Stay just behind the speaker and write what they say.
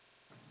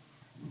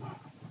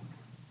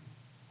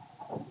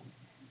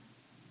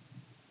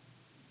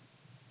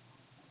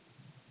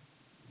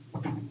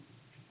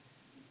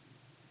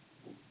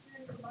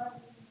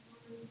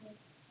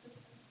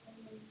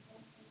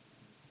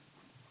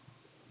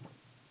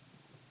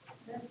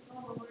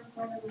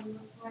and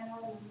went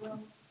out in the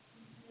room.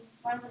 He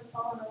finally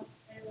saw enough to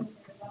stay with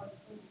her about his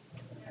food.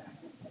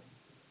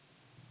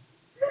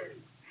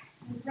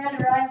 When Fred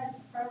arrived at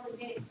the pearly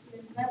gate, he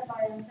was met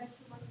by an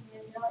official-looking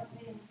angelic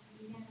being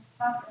who began to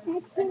talk to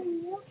him.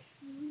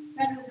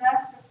 Fred was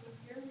asked for some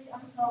purely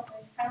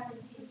unselfish, kindly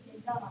deed he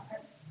had done on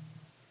earth.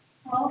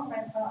 Well,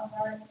 Fred thought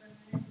about it for a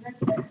minute and then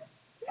said,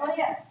 "Oh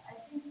yes, I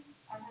think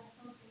I have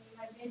something you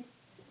might be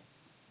interested in.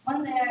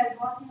 One day I was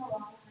walking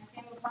along and I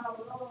came upon a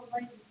little old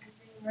lady who was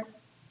being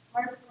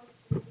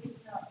mercilessly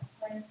beaten up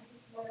by a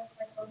huge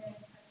motorcycle gang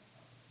peasant.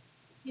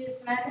 She was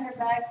smacking her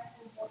back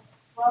and forth.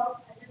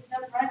 Well, I just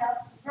jumped right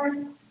up and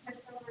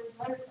pushed over his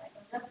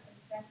motorcycle just as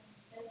he got to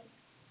the station.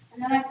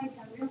 And then I kicked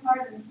him real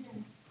hard in the shin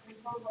and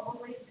told the old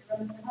lady to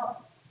run for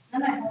help.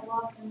 Then I held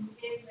off and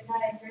gave the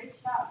guy a great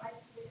shot right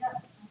to the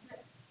gut with my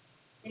fist."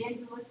 The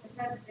angel looked at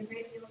Fred with a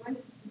great deal of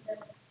interest and said,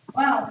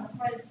 "Wow, that's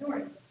quite a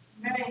story.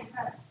 I'm very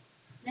impressed."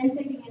 Then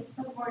taking his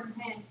clipboard in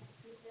hand,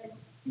 he said,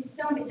 "Can you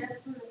tell me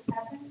just when this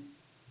happened?"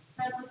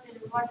 Fred looked at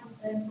his watch and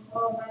said,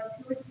 "Oh, about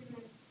 2 or 3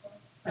 minutes ago."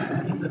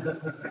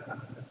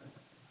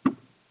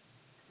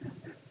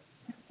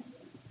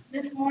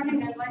 This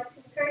morning I'd like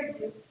to encourage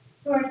you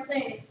who are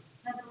saved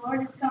that the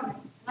Lord is coming,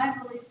 and I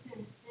believe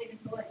soon to take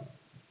us away.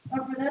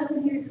 But for those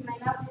of you who may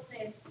not be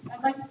saved,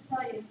 I'd like to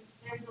tell you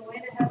there's a way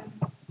to heaven.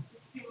 It's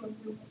extremely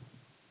simple.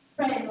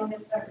 Pray and we'll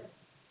get started.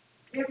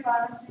 Dear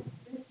Father,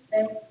 this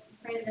day we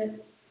pray that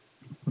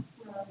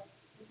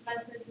this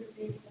message would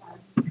be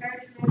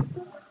encouragement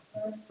for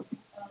those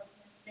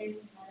saved,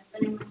 and that if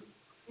anyone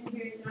in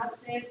here is not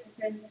saved, I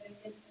pray that they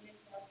get saved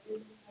by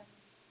Jesus Christ.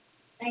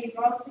 Thank you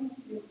for all the things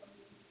you do for me.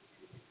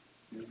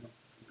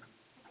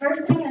 The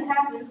first thing that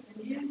happens when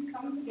Jesus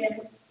comes again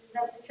is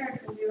that the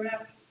church will be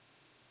raptured.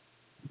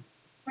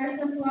 1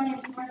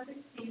 Thessalonians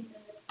 4:16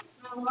 says,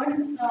 "For the Lord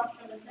himself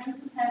shall descend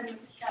from heaven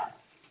with a shout,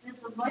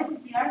 with the voice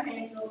of the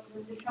archangel, and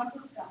with the trump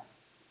of God.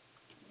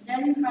 The dead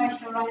in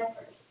Christ shall rise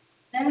first.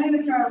 Then we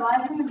which are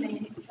alive and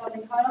remain shall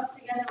be caught up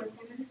together with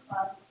him in the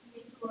clouds to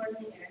meet the Lord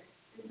in the air,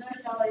 and so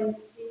shall we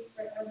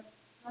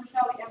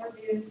ever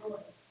be with the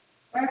Lord.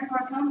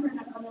 Wherefore comfort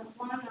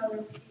one another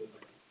with these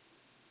words."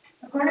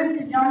 According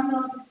to John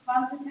Phillips'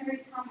 expository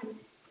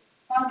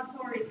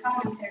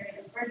commentary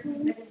of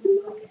 1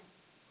 Thessalonians, it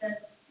says,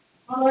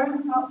 "The Lord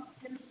himself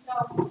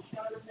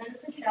shall descend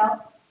with a shout,"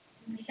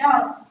 and the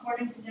shout,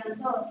 according to John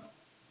Phillips,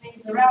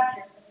 means the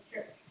rapture of the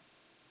church.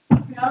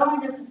 Not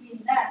only does it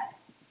mean that,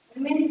 it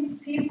means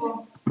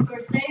people who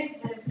are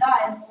saved that have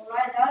died will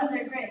rise out of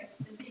their graves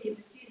to be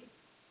with Jesus.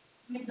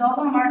 It means all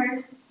the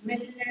martyrs,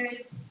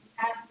 missionaries,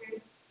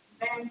 pastors,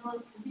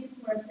 evangelists, and people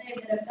who are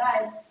saved that have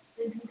died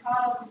will be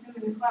caught up with him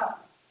in the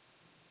clouds.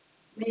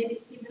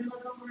 Maybe even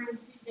look over and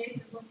see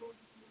David looking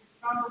at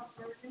Charles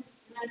Spurgeon,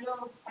 and I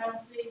know I'll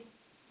see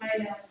my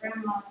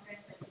grandma and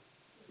grandpa.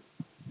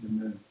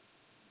 Amen.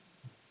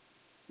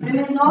 But it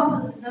means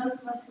also that those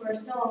of us who are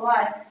still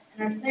alive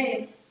and are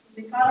saved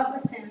will be caught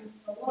up with him,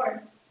 the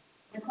Lord,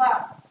 in the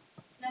clouds.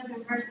 It says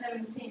in verse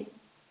 17,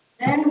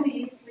 "Then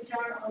we which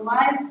are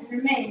alive and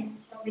remain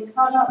shall be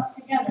caught up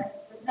together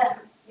with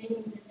them,"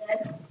 meaning the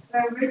dead, who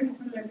are risen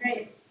from their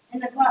graves, in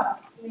the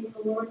clouds to meet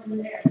the Lord in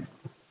the air.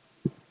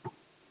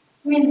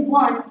 It means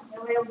one,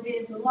 that we will be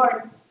with the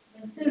Lord,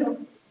 but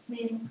two, it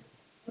means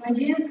when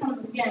Jesus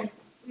comes again,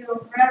 we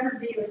will forever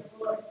be with the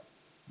Lord.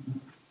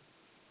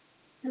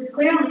 Because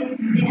clearly, at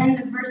the end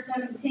of verse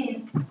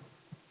 17,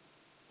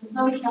 "and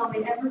so shall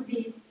we ever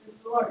be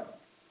with the Lord."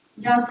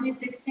 In John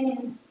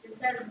 3:16, it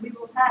says we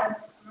will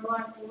have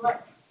everlasting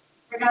life.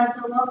 For God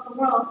so loved the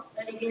world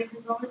that he gave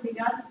his only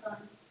begotten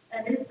Son,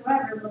 that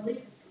whosoever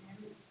believeth in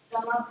him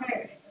shall not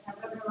perish, but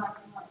have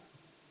everlasting life.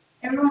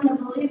 Everyone that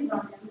believes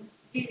on him,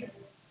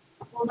 Jesus,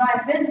 will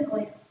die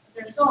physically, but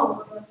their soul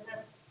will go to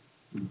heaven.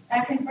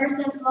 Back in 1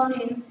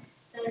 Thessalonians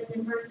says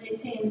in verse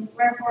 18,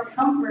 "Wherefore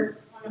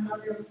comfort one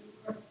another with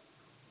these words."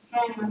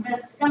 I'm trying my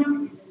best to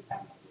comfort you this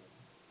time.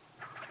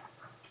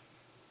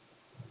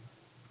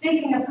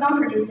 Speaking of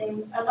comforting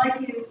things, I'd like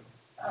you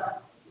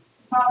to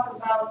talk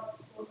about,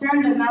 we'll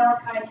turn to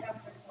Malachi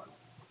chapter 4.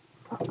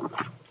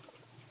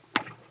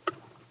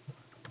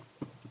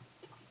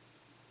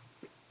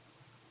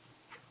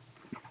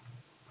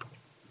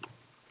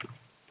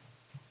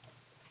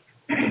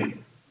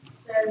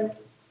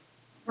 Says,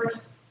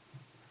 verse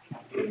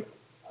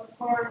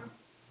 4,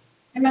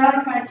 in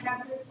Malachi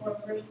chapter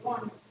 4, verse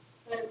 1,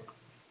 says,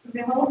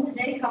 "Behold, the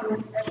day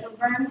cometh that shall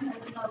burn as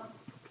an oven,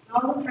 and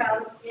all the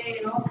proud, yea,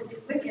 and all that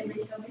do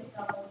wickedly shall be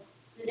stubbled.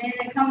 The day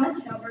that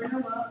cometh shall burn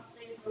them up,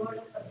 saith the Lord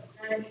of hosts,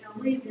 and I shall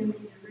leave them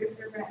neither root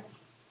nor branch.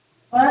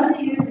 But unto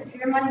you that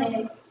fear my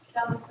name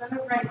shall the Son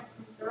of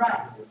Righteousness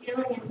arise, with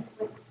healing in his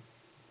wings.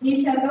 And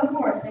ye shall go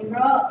forth and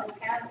grow up as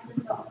calves in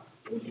the salt,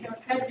 and ye shall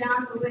tread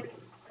down the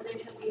wicked, for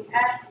they shall be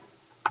ashes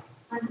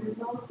unto the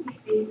soles of your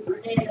feet,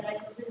 the day that I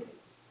shall visit you,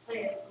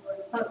 saith the Lord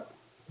of hosts."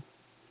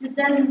 It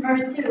says in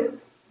verse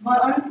 2,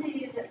 "But unto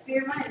you that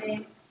fear my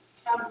name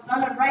shall the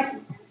Son of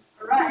Righteousness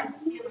arise,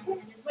 with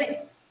healing in his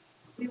wings."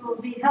 We will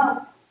be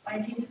helped by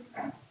Jesus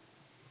Christ.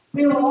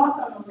 We will walk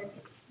on the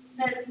wicked. It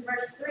says in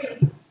verse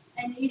 3,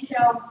 "And ye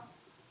shall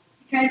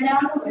Tread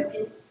down the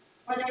wicked,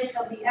 for they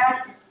shall be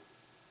ashes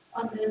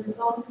under the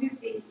soles of your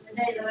feet in the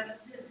day that I shall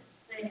do it,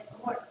 saith the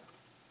Lord.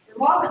 And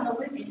walk in the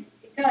wicked,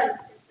 because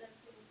it says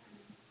he will turn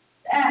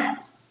to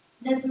ashes.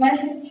 This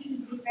message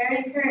should be very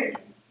encouraging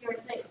if you are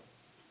saved.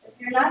 If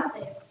you're not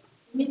saved,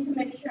 you need to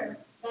make sure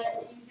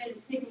that you get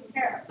it taken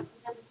care of,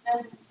 because it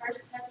says in 1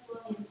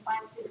 Thessalonians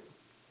 5:2,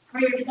 for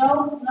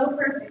yourselves know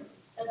perfectly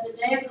that the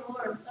day of the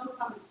Lord so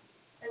cometh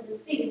as a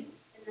thief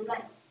in the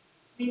night,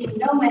 meaning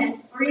no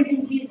man, or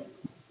even Jesus,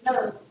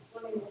 knows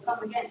when he will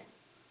come again.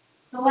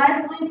 So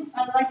lastly,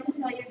 I'd like to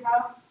tell you how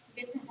to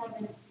get to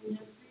heaven in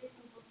just 3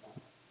 simple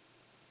steps.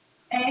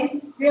 A.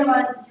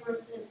 Realize that you are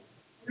sinners.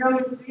 In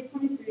Romans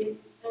 3:23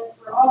 says,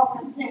 for all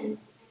have sinned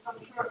and come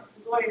short of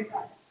the glory of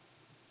God.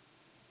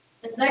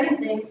 The second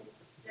thing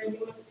that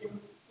you must do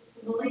is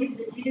to believe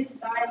that Jesus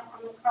died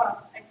on the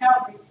cross at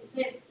Calvary to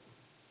save you.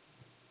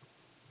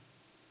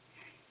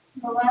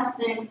 The last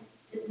thing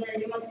is that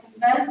you must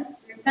confess,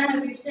 repent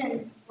of your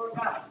sins before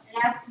God,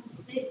 and ask Him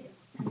to save you,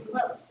 and He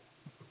will.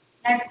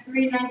 Acts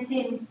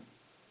 3:19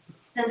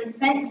 says,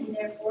 repent ye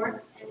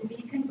therefore, and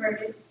be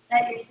converted,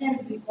 that your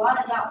sins be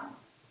blotted out.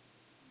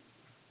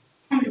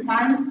 And the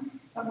times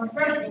of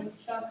refreshing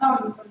shall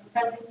come from the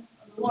presence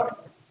of the Lord.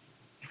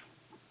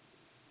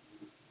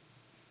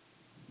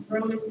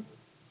 Romans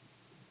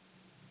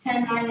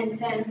 10:9 and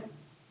 10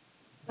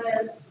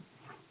 says,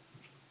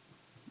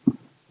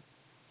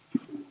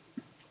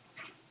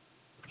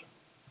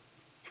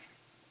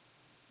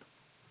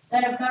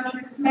 that if thou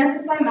shalt confess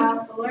with thy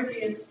mouth the Lord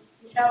Jesus,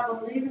 and shalt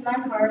believe in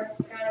thine heart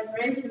God hath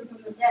raised him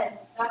from the dead,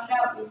 thou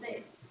shalt be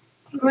saved.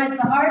 For with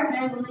the heart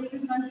man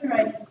believeth unto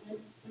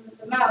righteousness, and with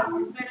the mouth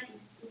confession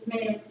is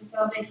made unto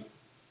salvation.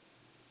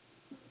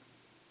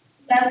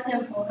 It's that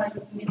simple how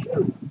you can get it.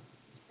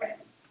 Let's pray.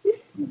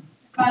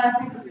 Father,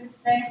 thank